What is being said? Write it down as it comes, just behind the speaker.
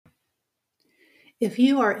If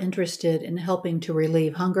you are interested in helping to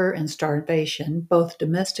relieve hunger and starvation, both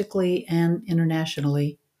domestically and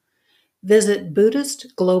internationally, visit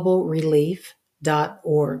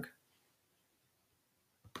BuddhistGlobalRelief.org.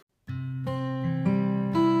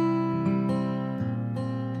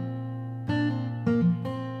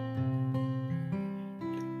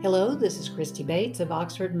 Hello, this is Christy Bates of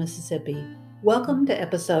Oxford, Mississippi. Welcome to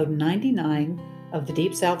episode 99 of the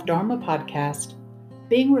Deep South Dharma podcast,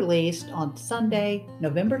 being released on Sunday,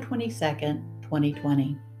 November 22nd,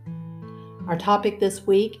 2020. Our topic this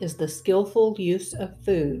week is the skillful use of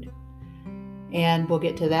food, and we'll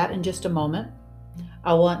get to that in just a moment.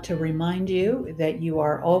 I want to remind you that you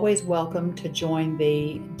are always welcome to join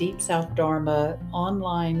the Deep South Dharma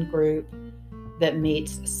online group that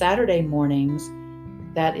meets Saturday mornings.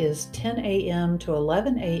 That is 10 a.m. to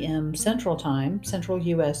 11 a.m. Central Time, Central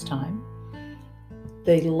U.S. Time.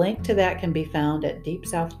 The link to that can be found at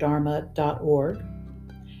deepsouthdharma.org.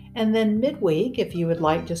 And then midweek, if you would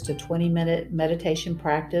like just a 20-minute meditation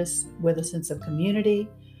practice with a sense of community,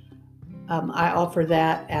 I offer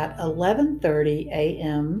that at 11:30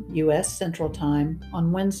 a.m. U.S. Central Time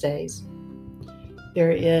on Wednesdays.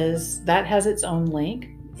 That has its own link.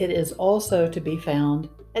 It is also to be found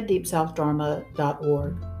at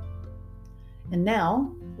deepsouthdharma.org. And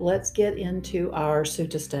now, let's get into our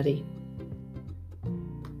sutta study.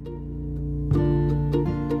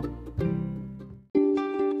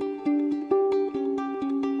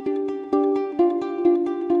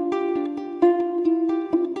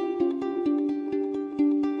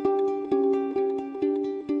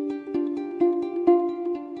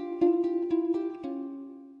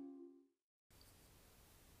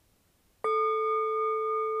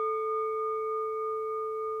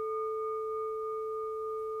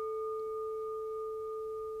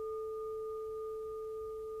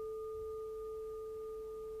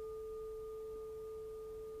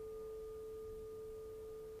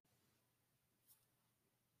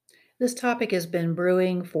 This topic has been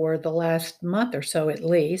brewing for the last month or so at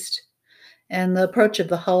least, and the approach of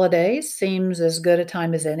the holidays seems as good a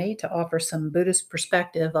time as any to offer some Buddhist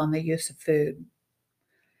perspective on the use of food.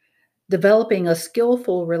 Developing a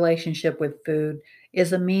skillful relationship with food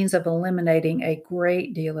is a means of eliminating a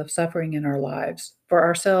great deal of suffering in our lives, for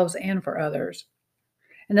ourselves and for others.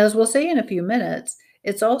 And as we'll see in a few minutes,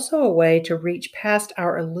 it's also a way to reach past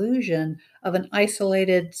our illusion of an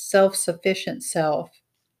isolated, self-sufficient self.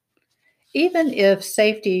 Even if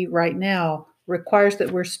safety right now requires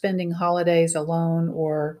that we're spending holidays alone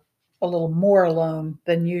or a little more alone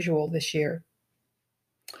than usual this year.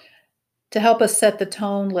 To help us set the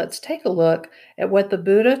tone, let's take a look at what the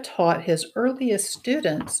Buddha taught his earliest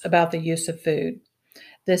students about the use of food.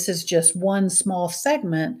 This is just one small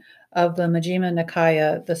segment of the Majjhima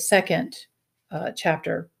Nikaya, the second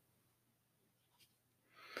chapter.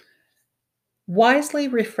 Wisely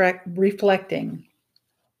reflecting.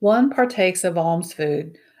 One partakes of alms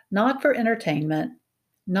food, not for entertainment,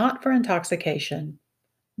 not for intoxication,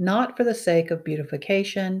 not for the sake of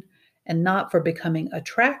beautification, and not for becoming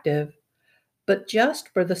attractive, but just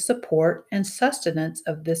for the support and sustenance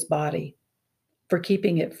of this body, for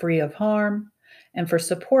keeping it free of harm, and for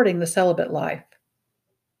supporting the celibate life.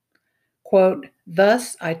 Quote,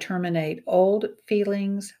 "Thus I terminate old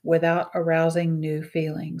feelings without arousing new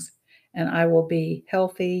feelings, and I will be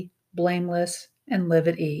healthy, blameless, and live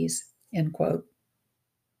at ease." End quote.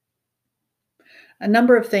 A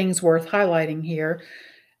number of things worth highlighting here.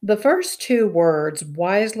 The first two words,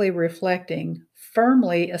 wisely reflecting,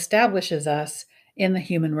 firmly establishes us in the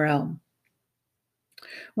human realm.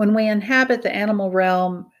 When we inhabit the animal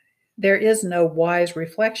realm, there is no wise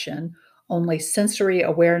reflection, only sensory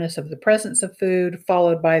awareness of the presence of food,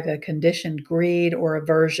 followed by the conditioned greed or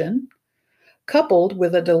aversion, coupled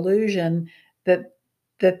with a delusion that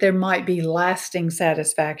there might be lasting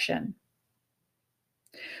satisfaction.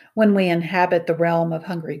 When we inhabit the realm of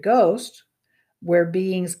hungry ghosts, where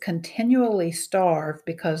beings continually starve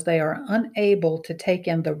because they are unable to take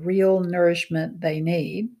in the real nourishment they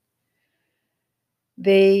need,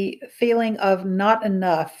 the feeling of not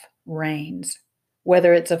enough reigns,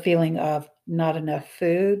 whether it's a feeling of not enough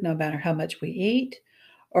food, no matter how much we eat,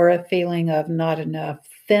 or a feeling of not enough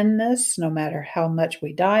thinness, no matter how much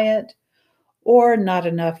we diet, or not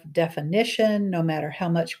enough definition, no matter how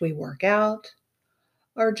much we work out,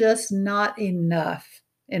 or just not enough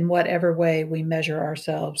in whatever way we measure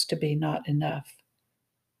ourselves to be not enough.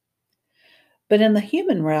 But in the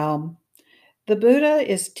human realm, the Buddha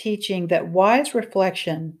is teaching that wise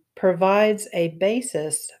reflection provides a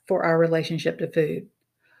basis for our relationship to food.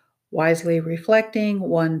 Wisely reflecting,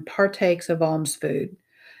 one partakes of alms food.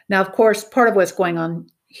 Now, of course, part of what's going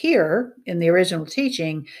on here in the original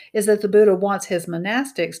teaching is that the Buddha wants his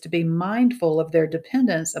monastics to be mindful of their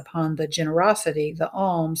dependence upon the generosity, the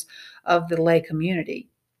alms of the lay community.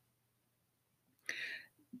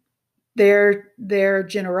 Their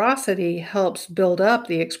generosity helps build up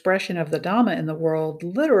the expression of the Dhamma in the world,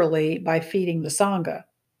 literally by feeding the Sangha.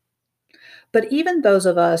 But even those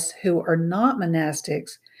of us who are not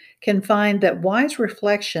monastics can find that wise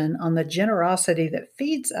reflection on the generosity that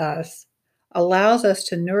feeds us allows us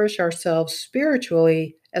to nourish ourselves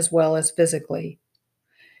spiritually as well as physically.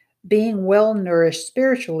 Being well nourished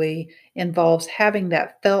spiritually involves having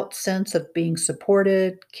that felt sense of being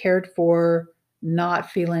supported, cared for,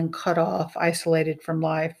 not feeling cut off, isolated from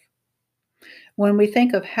life. When we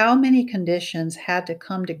think of how many conditions had to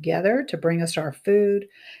come together to bring us our food,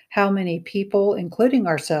 how many people, including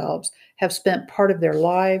ourselves, have spent part of their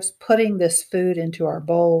lives putting this food into our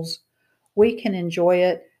bowls, we can enjoy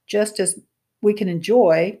it just as we can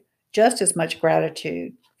enjoy just as much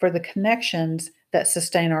gratitude for the connections that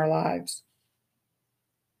sustain our lives.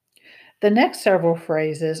 The next several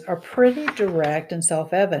phrases are pretty direct and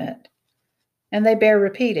self evident, and they bear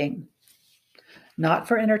repeating. Not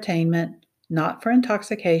for entertainment, not for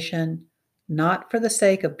intoxication, not for the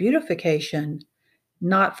sake of beautification,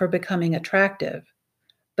 not for becoming attractive,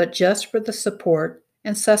 but just for the support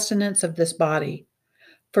and sustenance of this body,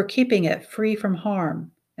 for keeping it free from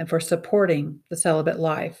harm, and for supporting the celibate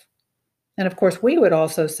life. And of course, we would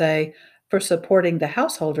also say for supporting the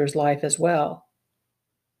householder's life as well.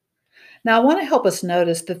 Now, I want to help us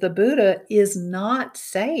notice that the Buddha is not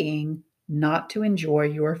saying not to enjoy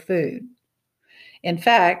your food. In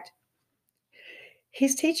fact,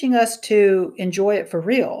 he's teaching us to enjoy it for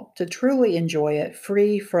real, to truly enjoy it,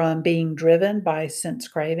 free from being driven by sense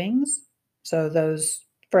cravings. So, those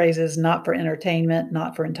phrases, not for entertainment,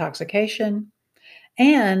 not for intoxication,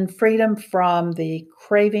 and freedom from the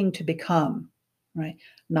craving to become, right?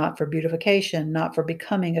 Not for beautification, not for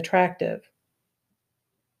becoming attractive.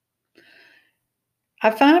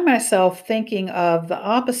 I find myself thinking of the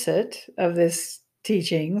opposite of this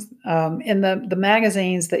teachings in the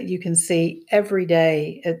magazines that you can see every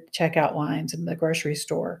day at checkout lines in the grocery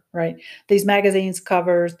store, right? These magazines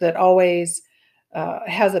covers that always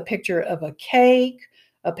has a picture of a cake,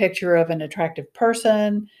 a picture of an attractive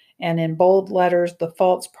person, and in bold letters, the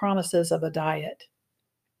false promises of a diet.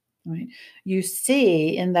 Right? You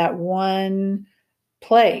see in that one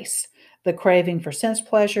place the craving for sense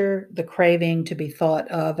pleasure, the craving to be thought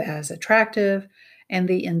of as attractive, and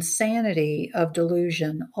the insanity of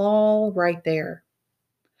delusion, all right there.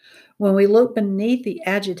 When we look beneath the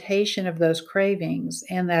agitation of those cravings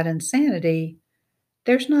and that insanity,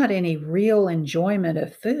 there's not any real enjoyment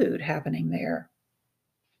of food happening there.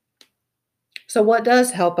 So, what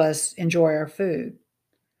does help us enjoy our food?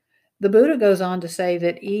 The Buddha goes on to say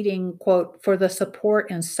that eating, quote, for the support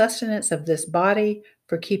and sustenance of this body,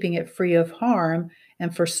 for keeping it free of harm,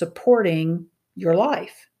 and for supporting your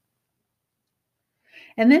life.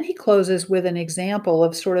 And then he closes with an example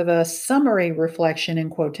of sort of a summary reflection in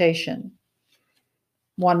quotation.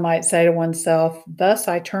 One might say to oneself, thus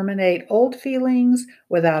I terminate old feelings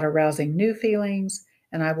without arousing new feelings,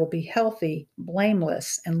 and I will be healthy,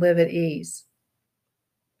 blameless, and live at ease.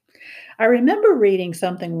 I remember reading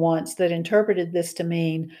something once that interpreted this to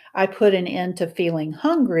mean I put an end to feeling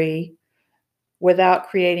hungry without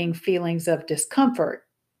creating feelings of discomfort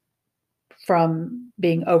from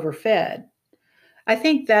being overfed. I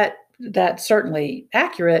think that that's certainly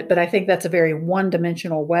accurate, but I think that's a very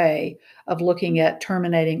one-dimensional way of looking at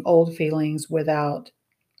terminating old feelings without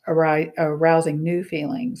arousing new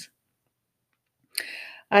feelings.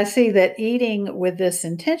 I see that eating with this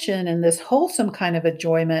intention and this wholesome kind of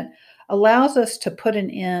enjoyment allows us to put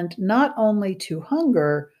an end not only to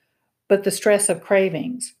hunger, but the stress of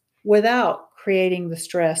cravings without creating the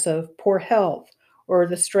stress of poor health or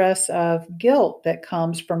the stress of guilt that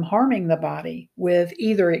comes from harming the body with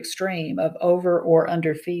either extreme of over or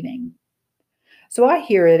underfeeding. So I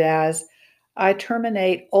hear it as I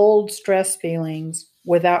terminate old stress feelings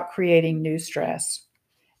without creating new stress,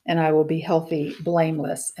 and I will be healthy,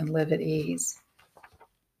 blameless, and live at ease.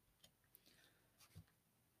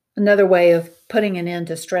 Another way of putting an end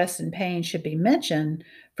to stress and pain should be mentioned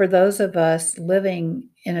for those of us living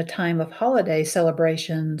in a time of holiday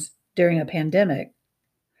celebrations during a pandemic.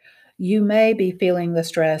 You may be feeling the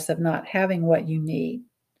stress of not having what you need.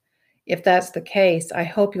 If that's the case, I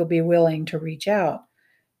hope you'll be willing to reach out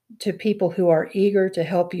to people who are eager to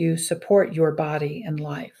help you support your body and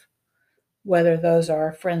life, whether those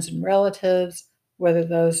are friends and relatives, whether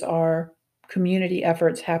those are community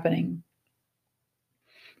efforts happening.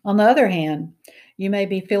 On the other hand, You may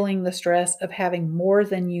be feeling the stress of having more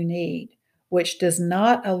than you need, which does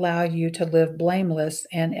not allow you to live blameless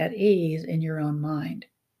and at ease in your own mind.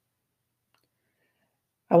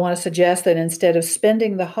 I want to suggest that instead of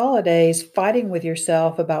spending the holidays fighting with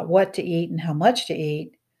yourself about what to eat and how much to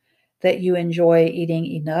eat, that you enjoy eating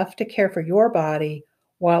enough to care for your body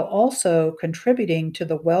while also contributing to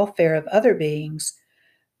the welfare of other beings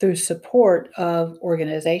through support of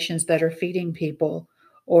organizations that are feeding people,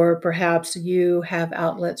 or perhaps you have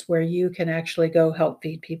outlets where you can actually go help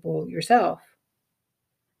feed people yourself.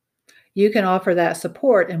 You can offer that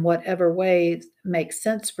support in whatever way makes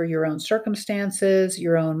sense for your own circumstances,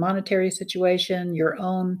 your own monetary situation, your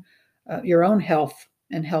own health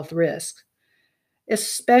and health risks,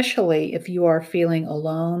 especially if you are feeling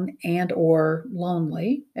alone and or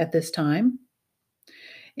lonely at this time.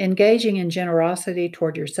 Engaging in generosity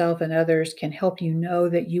toward yourself and others can help you know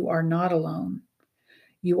that you are not alone.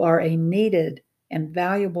 You are a needed and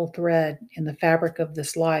valuable thread in the fabric of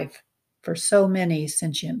this life for so many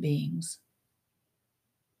sentient beings.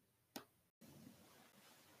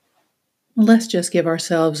 Let's just give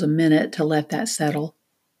ourselves a minute to let that settle.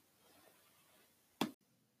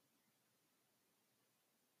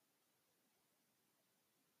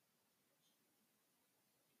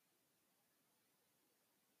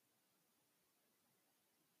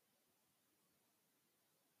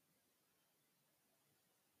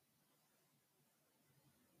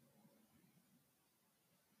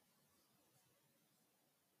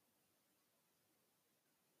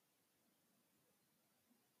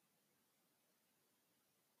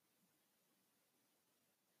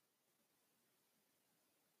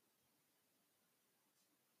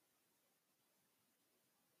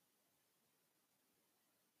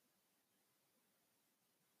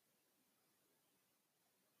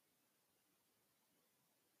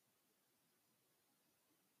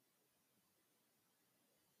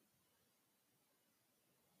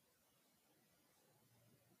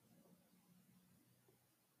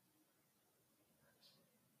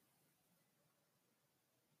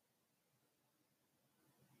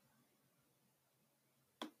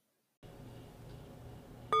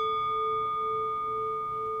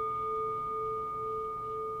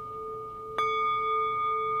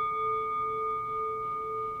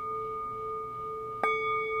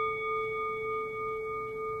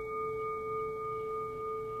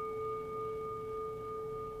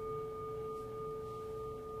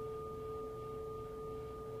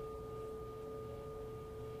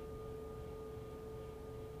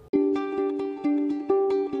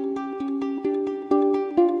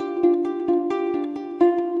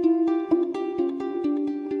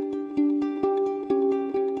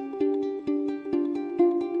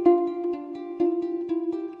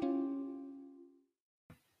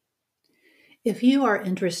 If you are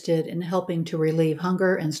interested in helping to relieve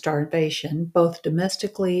hunger and starvation, both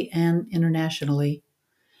domestically and internationally,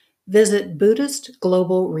 visit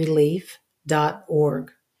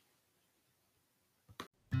BuddhistGlobalRelief.org.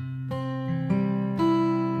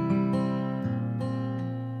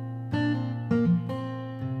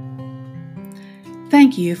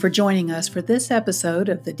 Thank you for joining us for this episode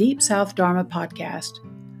of the Deep South Dharma podcast.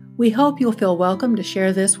 We hope you'll feel welcome to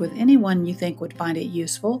share this with anyone you think would find it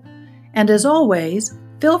useful. And as always,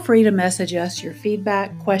 feel free to message us your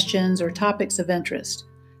feedback, questions, or topics of interest.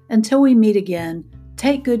 Until we meet again,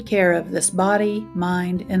 take good care of this body,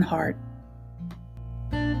 mind, and heart.